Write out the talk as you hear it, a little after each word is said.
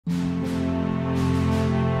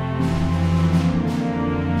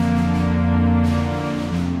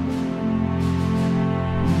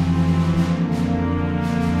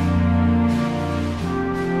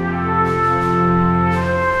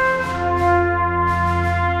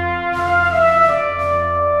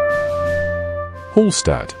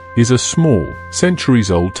Hallstatt is a small,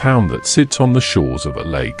 centuries-old town that sits on the shores of a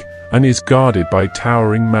lake and is guarded by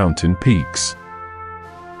towering mountain peaks.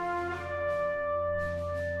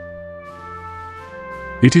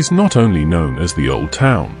 It is not only known as the Old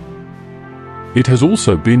Town. It has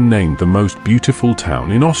also been named the most beautiful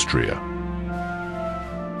town in Austria.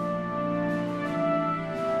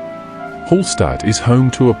 Hallstatt is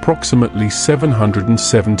home to approximately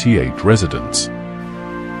 778 residents.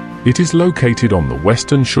 It is located on the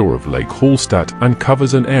western shore of Lake Hallstatt and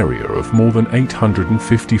covers an area of more than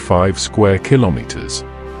 855 square kilometers.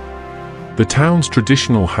 The town's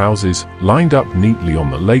traditional houses, lined up neatly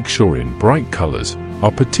on the lakeshore in bright colors,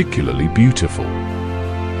 are particularly beautiful.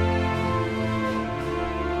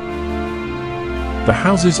 The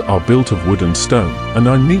houses are built of wood and stone and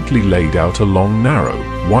are neatly laid out along narrow,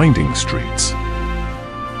 winding streets.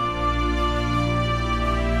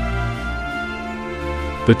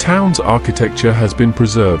 The town's architecture has been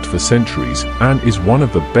preserved for centuries and is one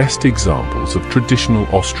of the best examples of traditional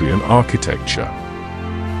Austrian architecture.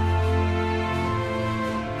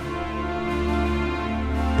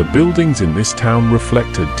 The buildings in this town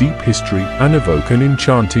reflect a deep history and evoke an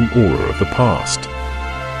enchanting aura of the past.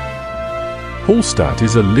 Hallstatt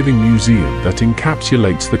is a living museum that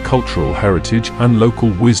encapsulates the cultural heritage and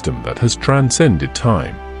local wisdom that has transcended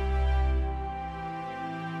time.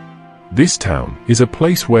 This town is a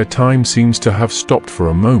place where time seems to have stopped for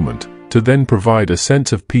a moment, to then provide a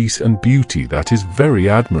sense of peace and beauty that is very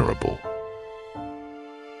admirable.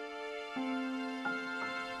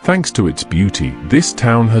 Thanks to its beauty, this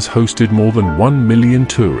town has hosted more than 1 million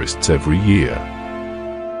tourists every year.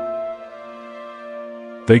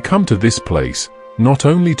 They come to this place, not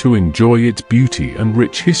only to enjoy its beauty and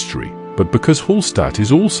rich history, but because Hallstatt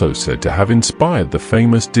is also said to have inspired the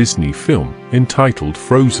famous Disney film, entitled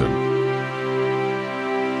Frozen.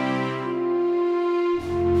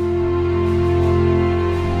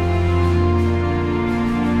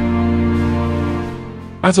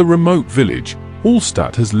 As a remote village,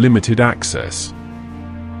 Hallstatt has limited access.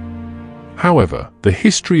 However, the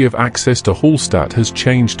history of access to Hallstatt has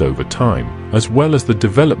changed over time, as well as the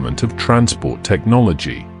development of transport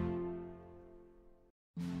technology.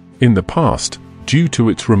 In the past, due to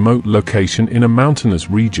its remote location in a mountainous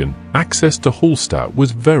region, access to Hallstatt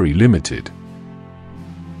was very limited.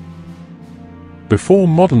 Before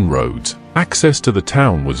modern roads, access to the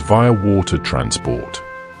town was via water transport.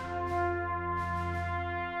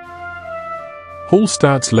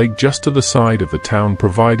 Hallstatt's lake just to the side of the town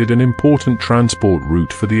provided an important transport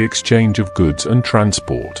route for the exchange of goods and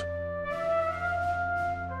transport.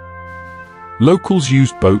 Locals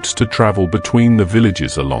used boats to travel between the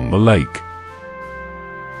villages along the lake.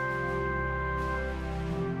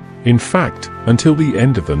 In fact, until the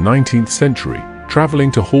end of the 19th century,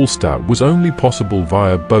 traveling to Hallstatt was only possible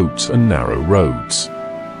via boats and narrow roads.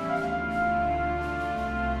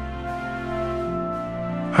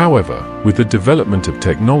 However, with the development of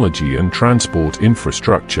technology and transport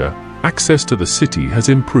infrastructure, access to the city has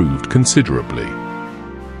improved considerably.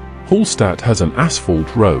 Hallstatt has an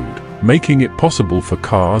asphalt road, making it possible for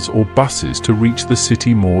cars or buses to reach the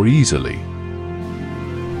city more easily.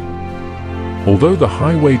 Although the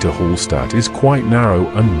highway to Hallstatt is quite narrow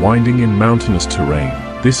and winding in mountainous terrain,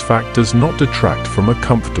 this fact does not detract from a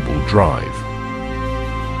comfortable drive.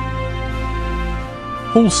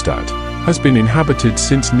 Hallstatt has been inhabited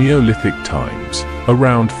since Neolithic times,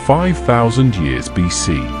 around 5,000 years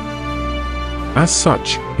BC. As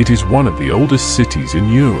such, it is one of the oldest cities in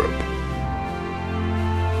Europe.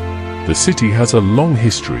 The city has a long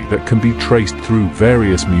history that can be traced through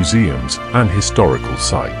various museums and historical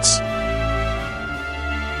sites.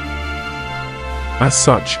 As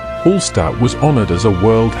such, Hallstatt was honored as a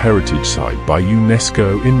World Heritage Site by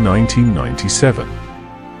UNESCO in 1997.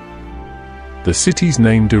 The city's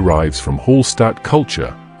name derives from Hallstatt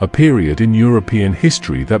culture, a period in European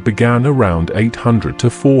history that began around 800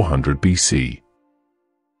 to 400 BC.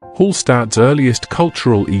 Hallstatt's earliest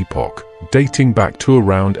cultural epoch, dating back to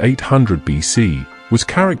around 800 BC, was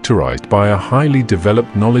characterized by a highly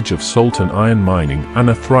developed knowledge of salt and iron mining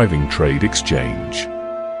and a thriving trade exchange.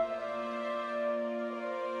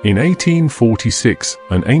 In 1846,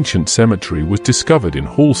 an ancient cemetery was discovered in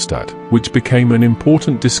Hallstatt, which became an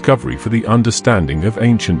important discovery for the understanding of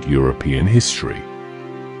ancient European history.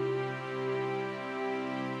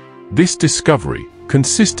 This discovery,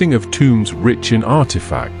 consisting of tombs rich in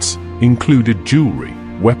artifacts, included jewelry,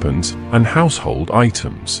 weapons, and household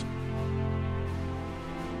items.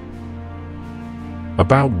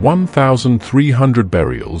 About 1,300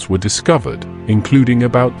 burials were discovered, including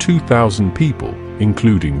about 2,000 people,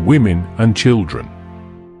 including women and children.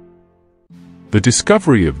 The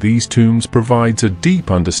discovery of these tombs provides a deep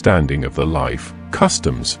understanding of the life,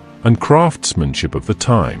 customs, and craftsmanship of the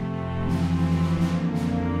time.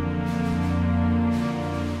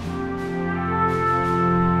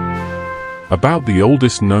 About the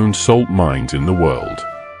oldest known salt mines in the world.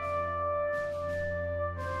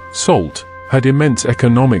 Salt had immense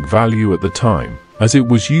economic value at the time, as it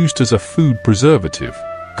was used as a food preservative,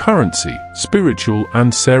 currency, spiritual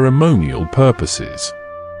and ceremonial purposes.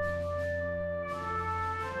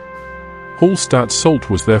 Hallstatt salt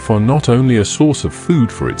was therefore not only a source of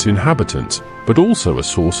food for its inhabitants, but also a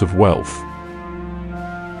source of wealth.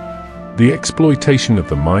 The exploitation of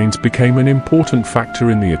the mines became an important factor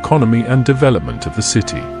in the economy and development of the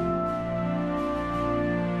city.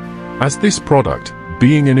 As this product,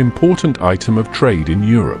 being an important item of trade in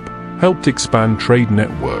Europe, helped expand trade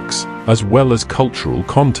networks, as well as cultural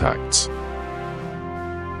contacts.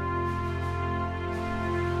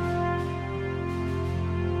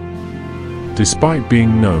 Despite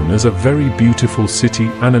being known as a very beautiful city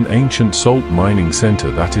and an ancient salt mining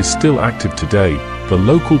center that is still active today, the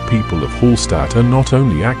local people of Hallstatt are not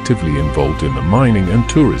only actively involved in the mining and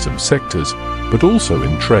tourism sectors, but also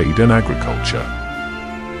in trade and agriculture.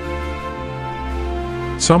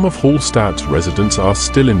 Some of Hallstatt's residents are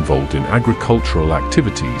still involved in agricultural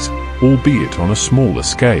activities, albeit on a smaller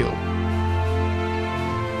scale.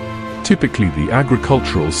 Typically, the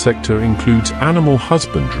agricultural sector includes animal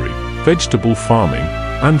husbandry, vegetable farming,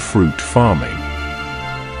 and fruit farming.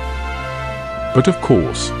 But of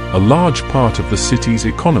course, a large part of the city's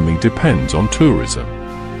economy depends on tourism.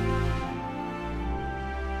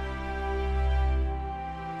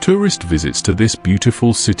 Tourist visits to this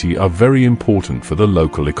beautiful city are very important for the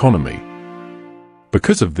local economy.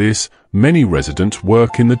 Because of this, many residents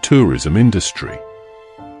work in the tourism industry,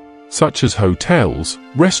 such as hotels,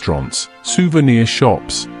 restaurants, souvenir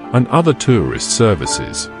shops, and other tourist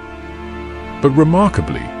services. But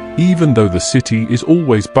remarkably, even though the city is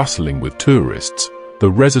always bustling with tourists, the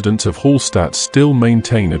residents of Hallstatt still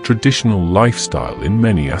maintain a traditional lifestyle in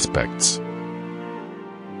many aspects.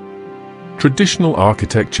 Traditional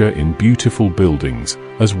architecture in beautiful buildings,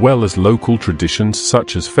 as well as local traditions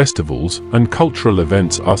such as festivals and cultural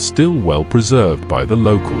events, are still well preserved by the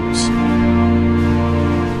locals.